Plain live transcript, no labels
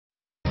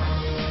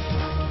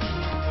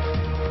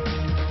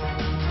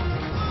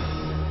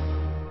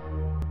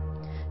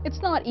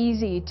It's not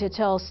easy to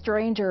tell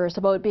strangers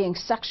about being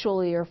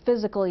sexually or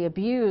physically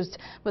abused,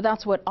 but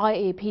that's what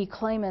IAP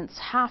claimants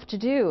have to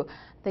do.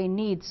 They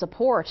need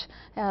support.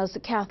 As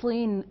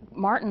Kathleen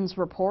Martins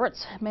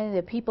reports, many of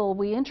the people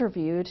we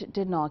interviewed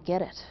did not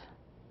get it.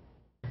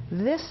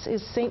 This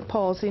is St.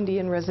 Paul's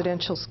Indian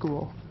Residential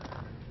School.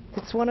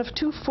 It's one of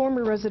two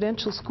former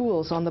residential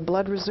schools on the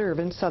Blood Reserve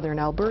in southern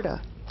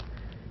Alberta.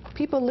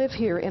 People live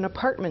here in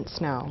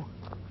apartments now,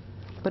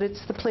 but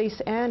it's the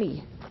place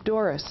Annie,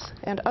 Doris,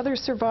 and other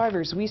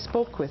survivors we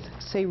spoke with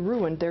say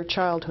ruined their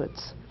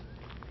childhoods.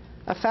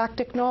 A fact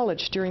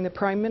acknowledged during the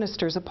Prime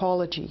Minister's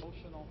apology.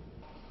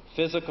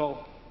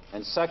 Physical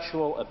and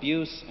sexual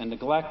abuse and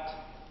neglect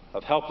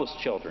of helpless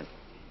children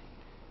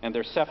and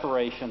their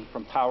separation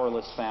from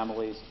powerless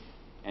families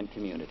and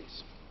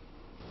communities.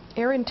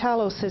 Aaron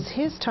Tallow says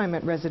his time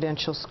at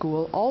residential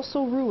school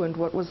also ruined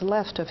what was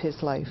left of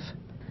his life.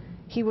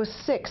 He was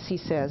 6, he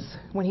says,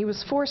 when he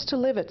was forced to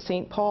live at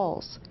St.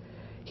 Paul's.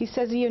 He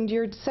says he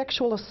endured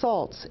sexual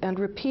assaults and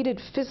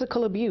repeated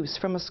physical abuse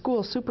from a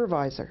school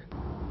supervisor.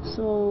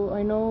 So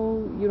I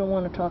know you don't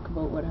want to talk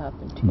about what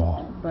happened to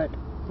you, but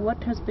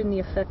what has been the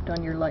effect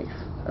on your life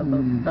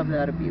of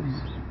that abuse?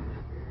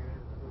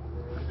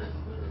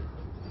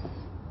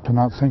 To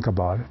not think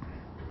about it.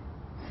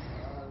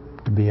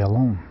 To be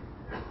alone.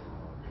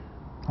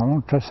 I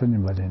don't trust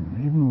anybody,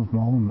 even with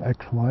my own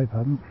ex-wife.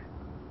 I'd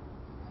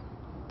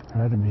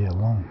rather be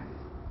alone.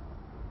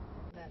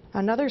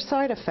 Another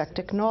side effect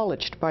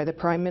acknowledged by the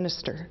Prime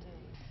Minister.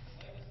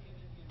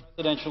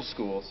 Residential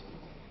schools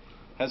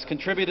has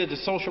contributed to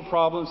social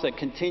problems that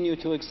continue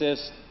to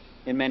exist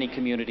in many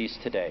communities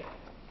today.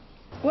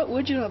 What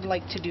would you have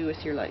liked to do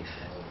with your life?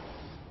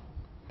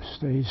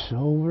 Stay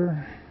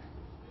sober,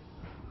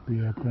 be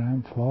a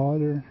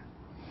grandfather,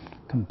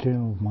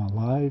 continue with my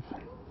life.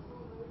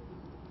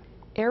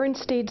 Aaron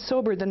stayed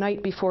sober the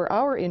night before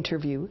our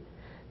interview,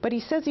 but he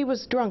says he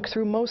was drunk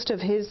through most of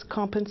his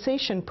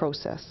compensation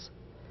process.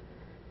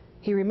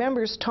 He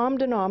remembers Thom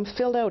Denomme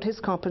filled out his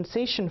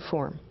compensation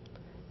form,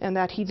 and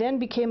that he then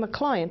became a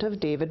client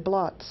of David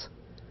Blott's.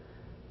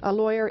 A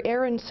lawyer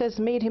Aaron says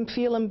made him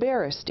feel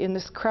embarrassed in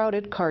this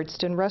crowded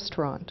Cardston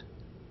restaurant.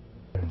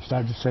 I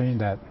started saying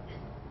that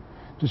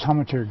this is how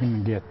much you're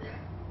going to get.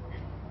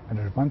 And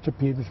there's a bunch of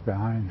people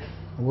behind.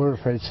 We were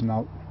facing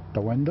out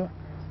the window,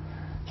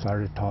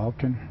 started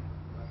talking.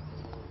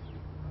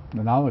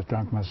 And I was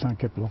drunk, my son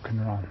kept looking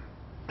around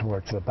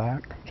towards the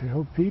back. I said,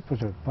 oh,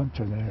 people's a bunch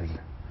of theirs.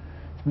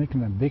 It's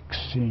making a big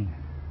scene.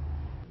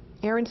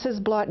 Aaron says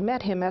Blott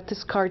met him at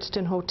this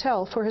Cardston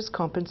hotel for his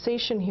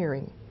compensation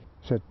hearing.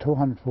 He said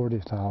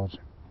 $240,000.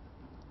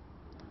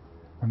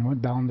 When I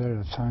went down there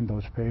and signed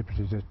those papers,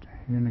 he said,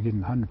 you're only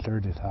getting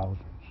 $130,000.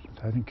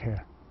 I didn't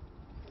care.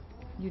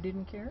 You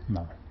didn't care?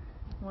 No.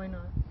 Why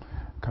not?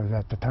 Because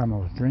at the time I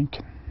was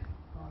drinking.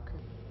 Okay.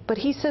 But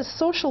he says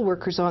social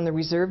workers on the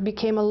reserve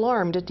became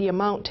alarmed at the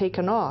amount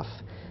taken off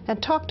and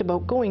talked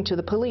about going to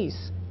the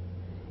police.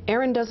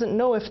 Aaron doesn't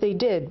know if they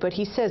did, but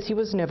he says he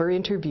was never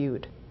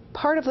interviewed.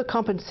 Part of the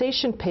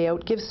compensation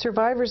payout gives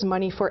survivors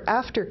money for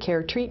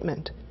aftercare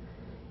treatment.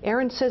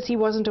 Aaron says he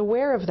wasn't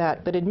aware of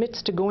that, but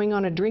admits to going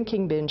on a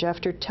drinking binge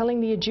after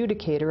telling the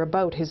adjudicator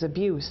about his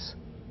abuse.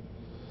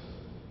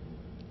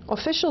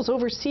 Officials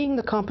overseeing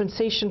the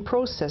compensation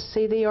process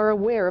say they are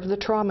aware of the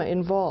trauma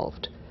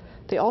involved.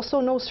 They also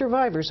know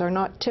survivors are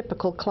not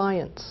typical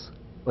clients.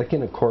 Like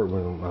in a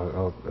courtroom,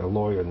 a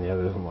lawyer on the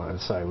other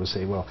side would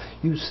say, well,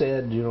 you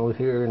said, you know,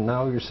 here, and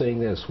now you're saying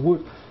this.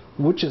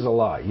 Which is a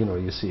lie, you know,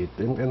 you see it,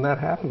 and that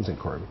happens in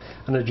court.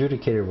 An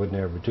adjudicator would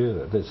never do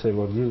that. They'd say,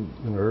 well, you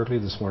know, early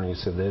this morning you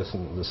said this,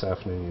 and this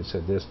afternoon you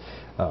said this.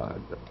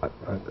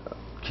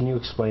 Can you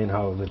explain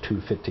how the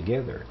two fit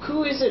together?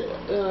 Who is it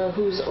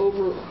who's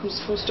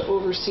supposed to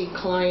oversee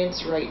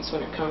clients' rights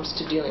when it comes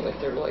to dealing with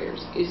their lawyers?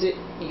 Is it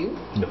you?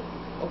 No.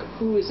 Okay,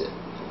 who is it?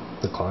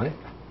 The client.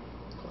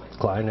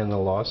 Client and the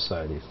law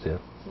societies, yeah.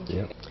 Okay.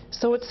 Yeah.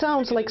 So it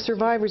sounds like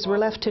survivors were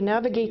left to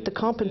navigate the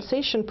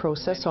compensation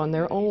process on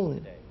their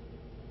own.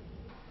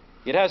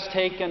 It has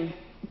taken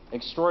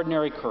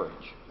extraordinary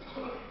courage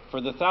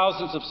for the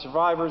thousands of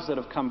survivors that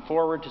have come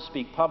forward to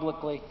speak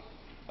publicly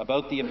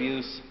about the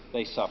abuse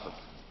they suffered.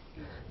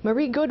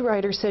 Marie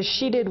Goodrider says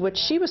she did what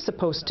she was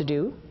supposed to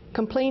do,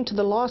 complain to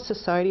the Law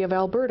Society of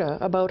Alberta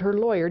about her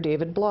lawyer,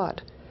 David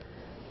Blott.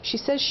 She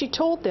says she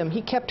told them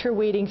he kept her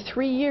waiting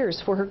 3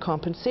 years for her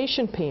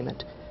compensation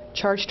payment,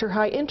 charged her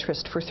high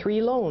interest for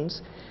 3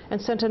 loans,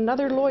 and sent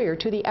another lawyer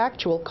to the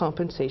actual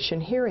compensation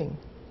hearing.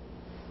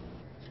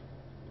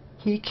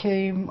 He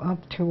came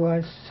up to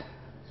us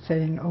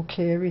saying,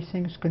 okay,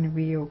 everything's going to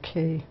be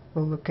okay,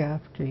 we'll look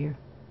after you.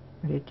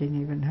 But it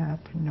didn't even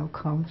happen, no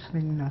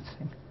counseling,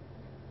 nothing.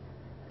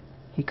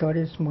 He got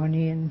his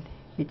money and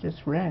he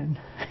just ran.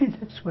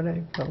 That's what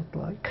I felt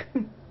like.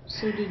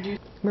 So did you?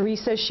 Marie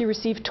says she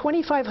received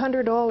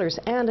 $2,500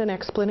 and an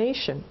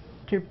explanation.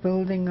 They're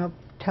building up,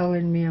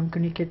 telling me I'm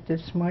going to get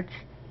this much.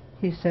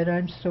 He said,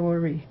 I'm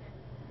sorry.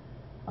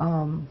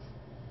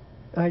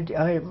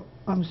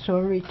 I'm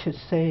sorry to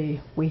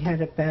say we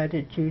had a bad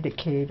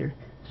adjudicator.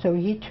 So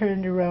he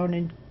turned around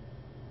and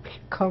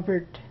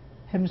covered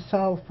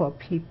himself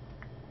up. He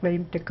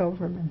blamed the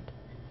government.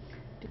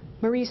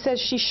 Marie says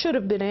she should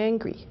have been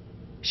angry.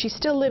 She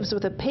still lives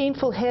with a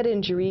painful head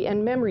injury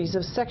and memories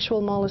of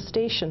sexual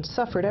molestation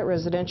suffered at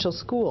residential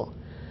school.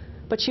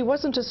 But she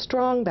wasn't as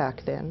strong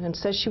back then and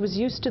says she was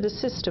used to the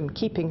system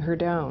keeping her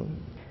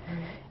down.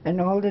 And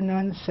all the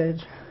nuns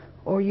said,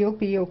 "Oh, you'll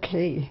be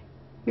okay.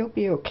 You'll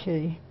be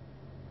okay."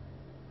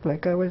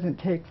 Like I wasn't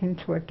taken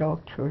to a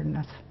doctor or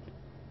nothing.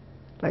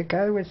 Like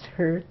I was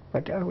hurt,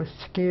 but I was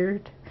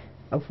scared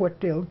of what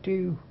they'll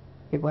do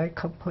if I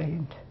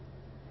complained.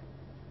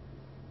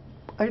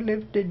 I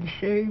lived in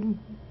shame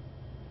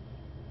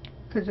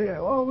because I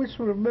always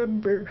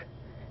remember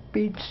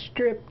being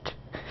stripped.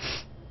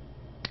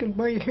 And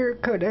my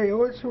haircut, I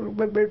always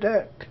remember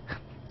that.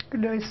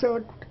 And I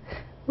thought,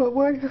 well,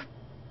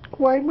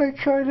 why am I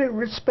trying to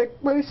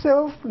respect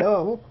myself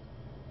now?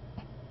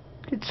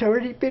 It's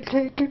already been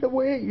taken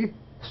away,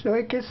 so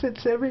I guess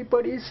it's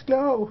everybody's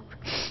now.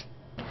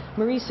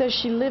 Marie says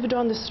she lived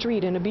on the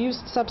street and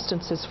abused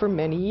substances for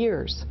many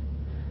years.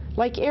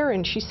 Like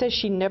Erin, she says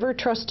she never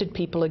trusted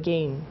people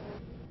again.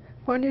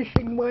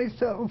 Punishing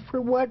myself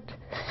for what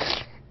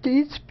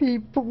these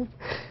people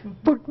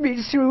put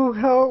me through,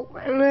 how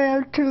I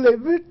had to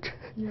live it.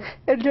 Yeah.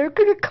 And they're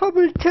going to come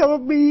and tell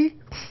me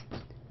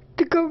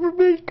the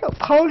government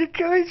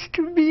apologized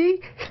to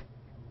me.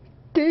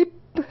 They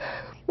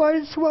might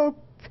as well,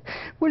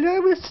 when I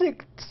was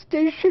sick,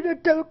 they should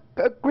have dug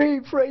a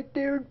grave right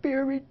there and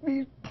buried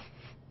me.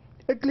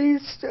 At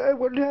least I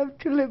wouldn't have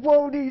to live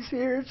all these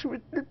years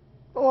with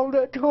all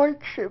that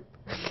hardship.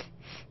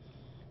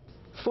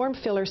 Form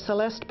filler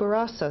Celeste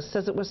Barassa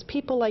says it was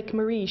people like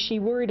Marie she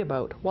worried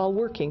about while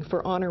working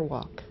for Honor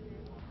Walk.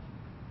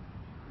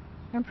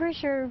 I'm pretty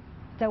sure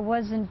that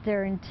wasn't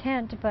their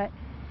intent, but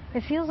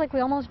it feels like we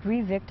almost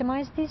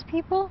re-victimized these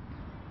people.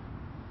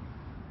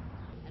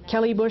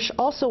 Kelly Busch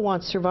also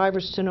wants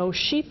survivors to know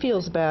she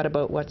feels bad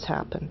about what's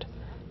happened.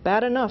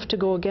 Bad enough to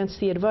go against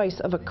the advice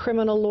of a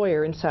criminal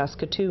lawyer in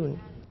Saskatoon.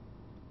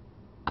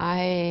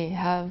 I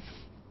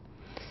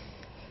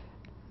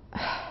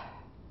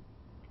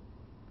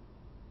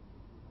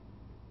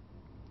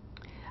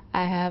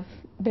have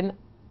been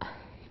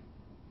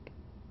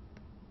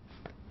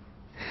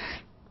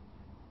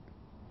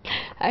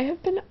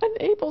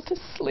unable to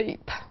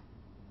sleep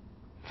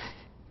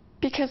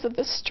because of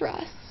the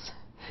stress,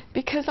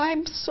 because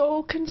I'm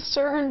so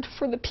concerned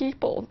for the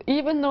people.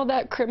 Even though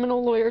that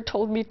criminal lawyer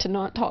told me to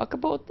not talk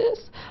about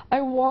this,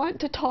 I want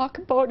to talk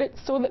about it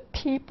so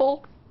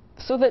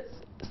that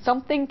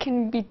something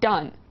can be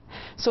done,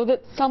 so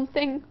that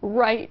something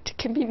right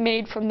can be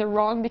made from the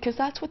wrong, because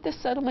that's what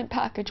this settlement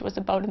package was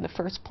about in the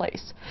first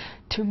place,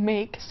 to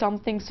make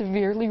something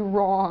severely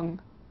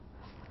wrong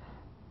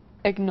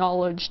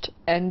acknowledged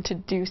and to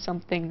do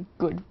something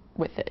good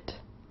with it.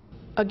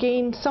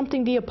 Again,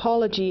 something the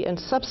apology and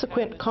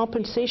subsequent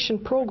compensation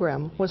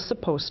program was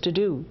supposed to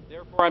do.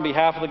 Therefore, on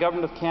behalf of the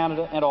Government of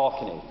Canada and all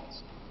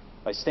Canadians,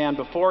 I stand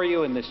before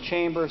you in this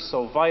chamber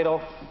so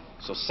vital,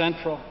 so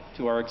central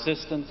to our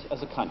existence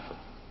as a country,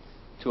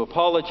 to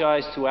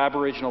apologize to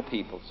Aboriginal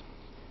peoples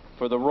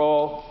for the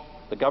role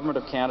the Government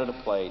of Canada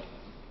played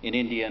in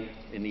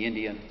the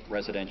Indian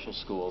residential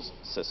schools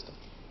system.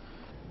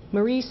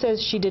 Marie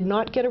says she did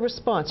not get a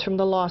response from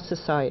the Law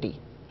Society.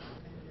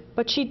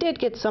 But she did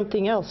get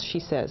something else, she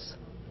says.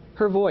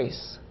 Her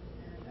voice.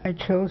 I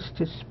chose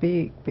to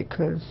speak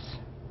because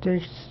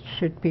this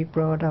should be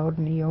brought out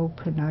in the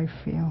open, I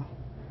feel.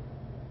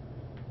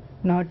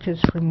 Not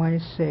just for my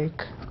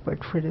sake,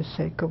 but for the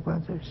sake of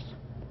others.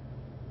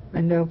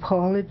 And the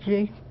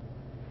apology,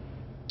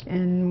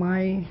 in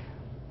my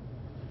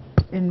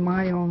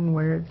own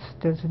words,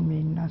 doesn't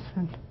mean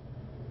nothing.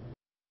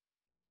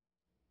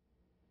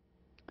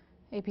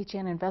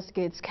 APTN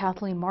Investigates'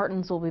 Kathleen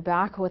Martins will be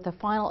back with the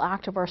final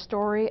act of our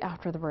story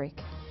after the break.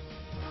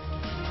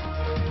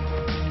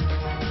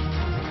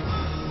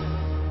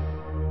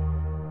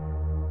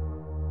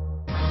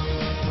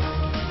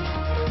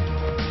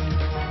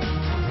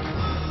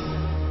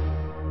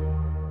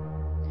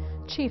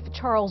 Chief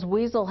Charles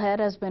Weaselhead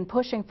has been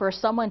pushing for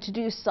someone to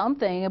do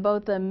something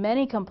about the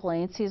many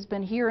complaints he's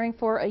been hearing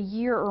for a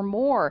year or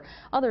more.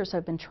 Others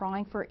have been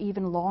trying for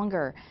even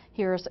longer.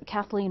 Here's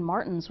Kathleen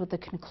Martins with the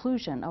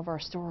conclusion of our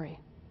story.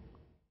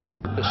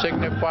 To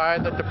signify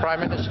that the Prime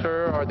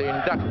Minister or the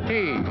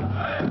inductee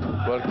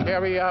will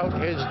carry out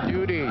his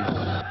duties.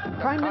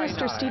 Prime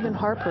Minister Stephen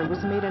Harper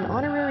was made an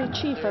honorary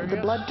chief of the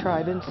Blott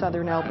tribe in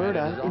southern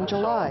Alberta in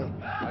July.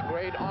 A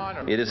great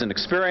honor. It is an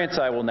experience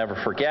I will never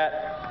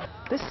forget.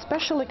 This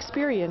special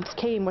experience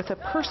came with a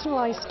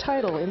personalized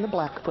title in the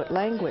Blackfoot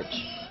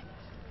language.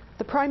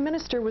 The Prime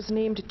Minister was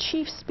named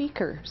Chief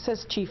Speaker,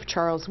 says Chief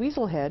Charles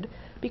Weaselhead,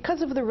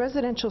 because of the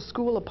residential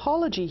school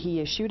apology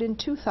he issued in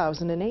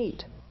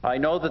 2008. I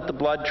know that the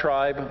Blott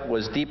tribe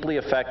was deeply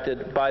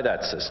affected by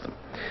that system.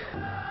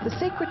 The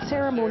sacred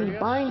ceremony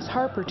binds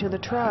Harper to the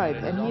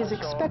tribe, and he is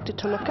expected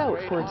to look out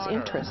for its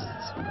interests.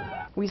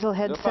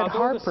 Weaselhead said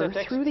Harper,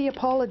 through the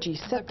apology,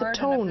 set the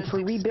tone for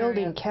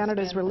rebuilding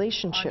Canada's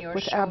relationship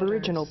with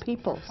Aboriginal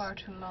peoples.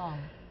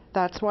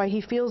 That's why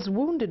he feels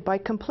wounded by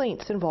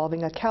complaints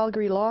involving a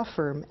Calgary law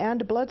firm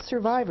and blood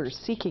survivors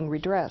seeking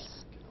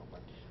redress.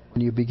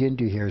 When you begin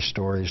to hear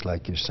stories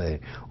like you say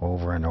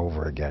over and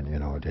over again, you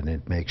know, then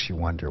it makes you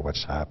wonder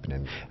what's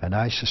happening. And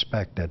I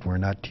suspect that we're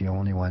not the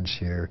only ones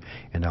here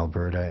in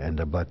Alberta and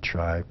the Blott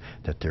tribe,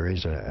 that there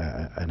is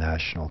a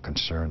national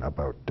concern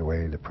about the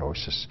way the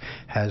process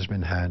has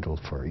been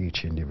handled for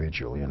each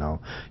individual, you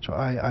know. So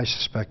I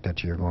suspect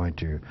that you're going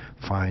to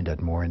find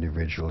that more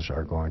individuals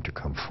are going to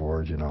come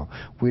forward, you know.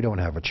 We don't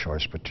have a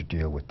choice but to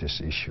deal with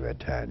this issue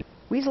at hand.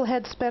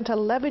 Weaselhead spent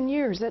 11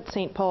 years at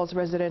St. Paul's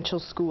Residential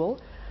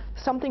School,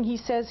 something he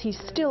says he's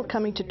still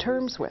coming to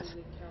terms with.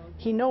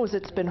 He knows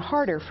it's been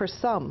harder for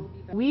some.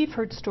 We've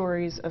heard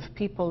stories of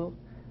people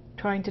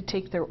trying to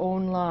take their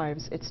own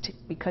lives. It's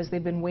because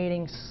they've been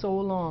waiting so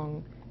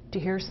long to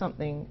hear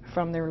something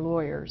from their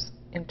lawyers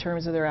in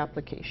terms of their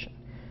application.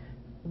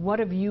 What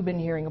have you been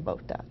hearing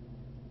about that?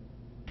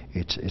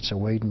 It's a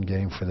waiting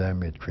game for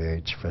them. It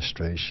creates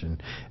frustration,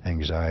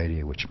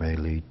 anxiety, which may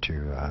lead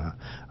to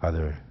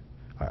other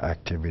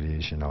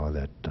activities, you know,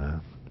 that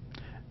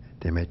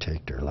they may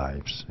take their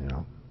lives, you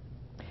know.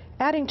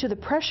 Adding to the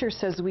pressure,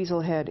 says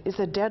Weaselhead, is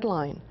a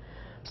deadline.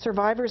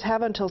 Survivors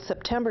have until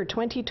September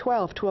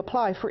 2012 to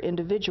apply for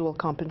individual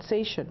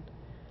compensation.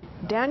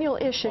 Daniel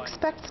Ish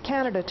expects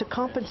Canada to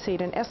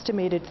compensate an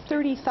estimated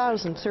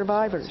 30,000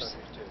 survivors.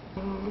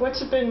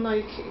 What's it been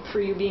like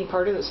for you being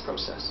part of this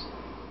process?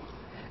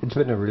 It's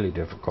been a really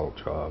difficult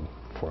job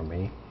for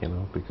me, you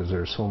know, because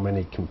there's so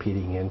many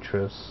competing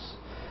interests.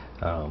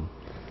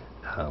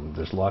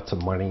 There's lots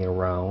of money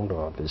around,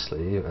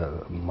 obviously.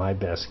 My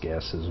best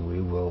guess is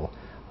we will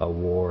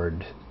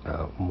award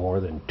more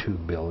than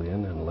 $2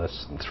 billion and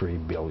less than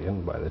 $3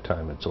 billion by the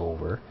time it's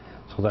over.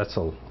 So that's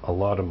a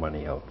lot of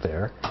money out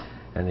there.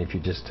 And if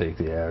you just take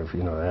the average,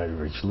 you know,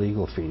 average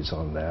legal fees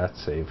on that,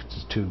 say if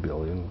it's $2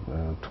 billion,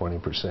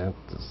 20%,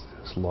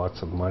 there's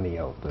lots of money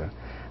out there.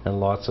 And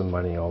lots of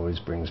money always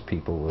brings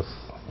people with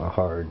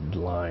hard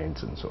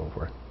lines and so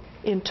forth.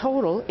 In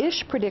total,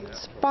 Ish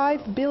predicts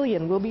 $5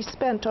 billion will be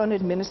spent on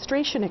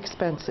administration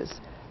expenses,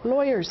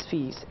 lawyers'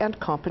 fees, and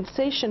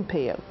compensation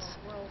payouts.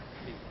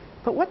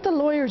 But what the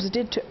lawyers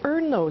did to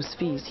earn those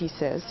fees, he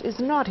says, is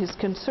not his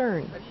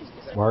concern.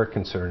 Our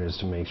concern is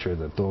to make sure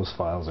that those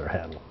files are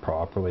handled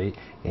properly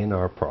in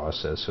our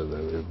process so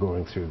that they're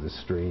going through the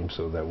stream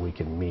so that we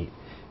can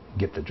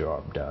get the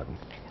job done.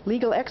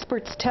 Legal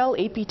experts tell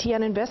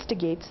APTN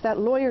Investigates that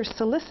lawyers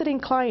soliciting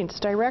clients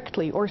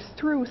directly or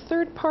through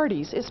third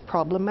parties is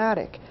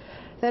problematic,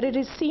 that it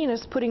is seen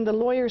as putting the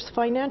lawyer's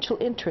financial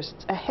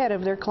interests ahead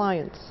of their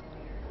clients.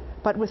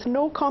 But with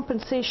no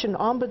compensation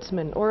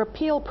ombudsman or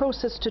appeal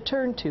process to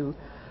turn to,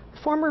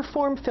 former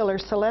form filler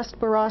Celeste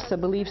Barassa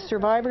believes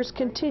survivors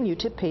continue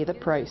to pay the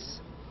price.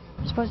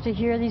 We're supposed to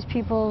hear these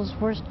people's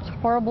worst,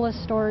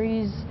 horriblest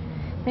stories,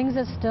 things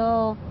that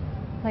still,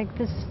 like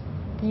the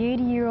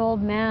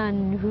 80-year-old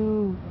man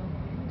who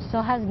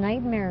still has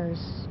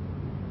nightmares,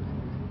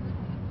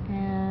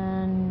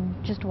 and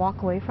just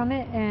walk away from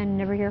it and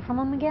never hear from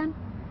him again.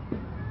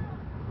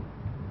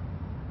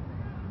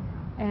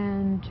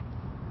 And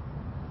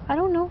I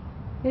don't know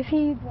if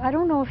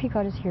he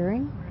got his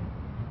hearing.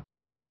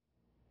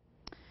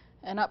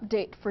 An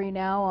update for you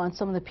now on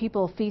some of the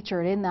people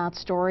featured in that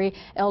story.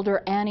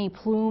 Elder Annie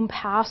Plume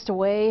passed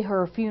away.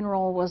 Her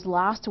funeral was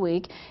last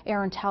week.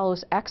 Aaron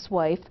Tallow's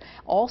ex-wife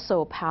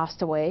also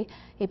passed away.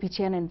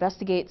 APTN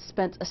Investigates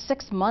spent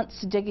 6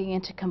 months digging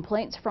into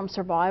complaints from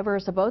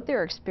survivors about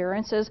their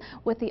experiences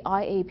with the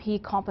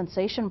IAP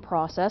compensation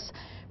process.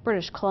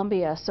 British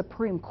Columbia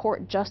Supreme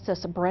Court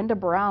Justice Brenda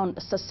Brown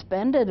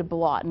suspended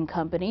Blott &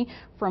 Company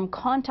from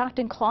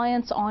contacting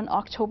clients on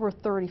October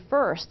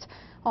 31st.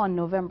 On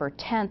November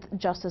 10th,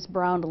 Justice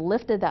Brown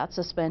lifted that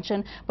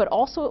suspension, but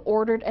also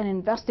ordered an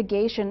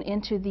investigation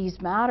into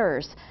these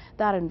matters.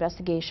 That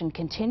investigation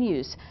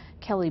continues.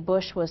 Kelly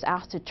Busch was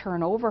asked to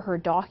turn over her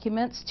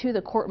documents to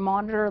the court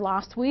monitor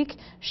last week.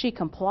 She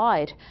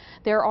complied.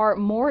 There are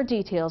more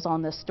details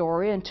on this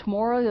story, and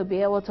tomorrow you'll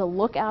be able to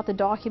look at the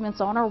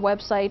documents on our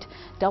website,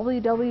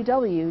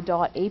 www.aptn.ca.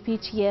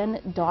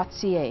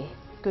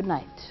 Good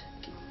night.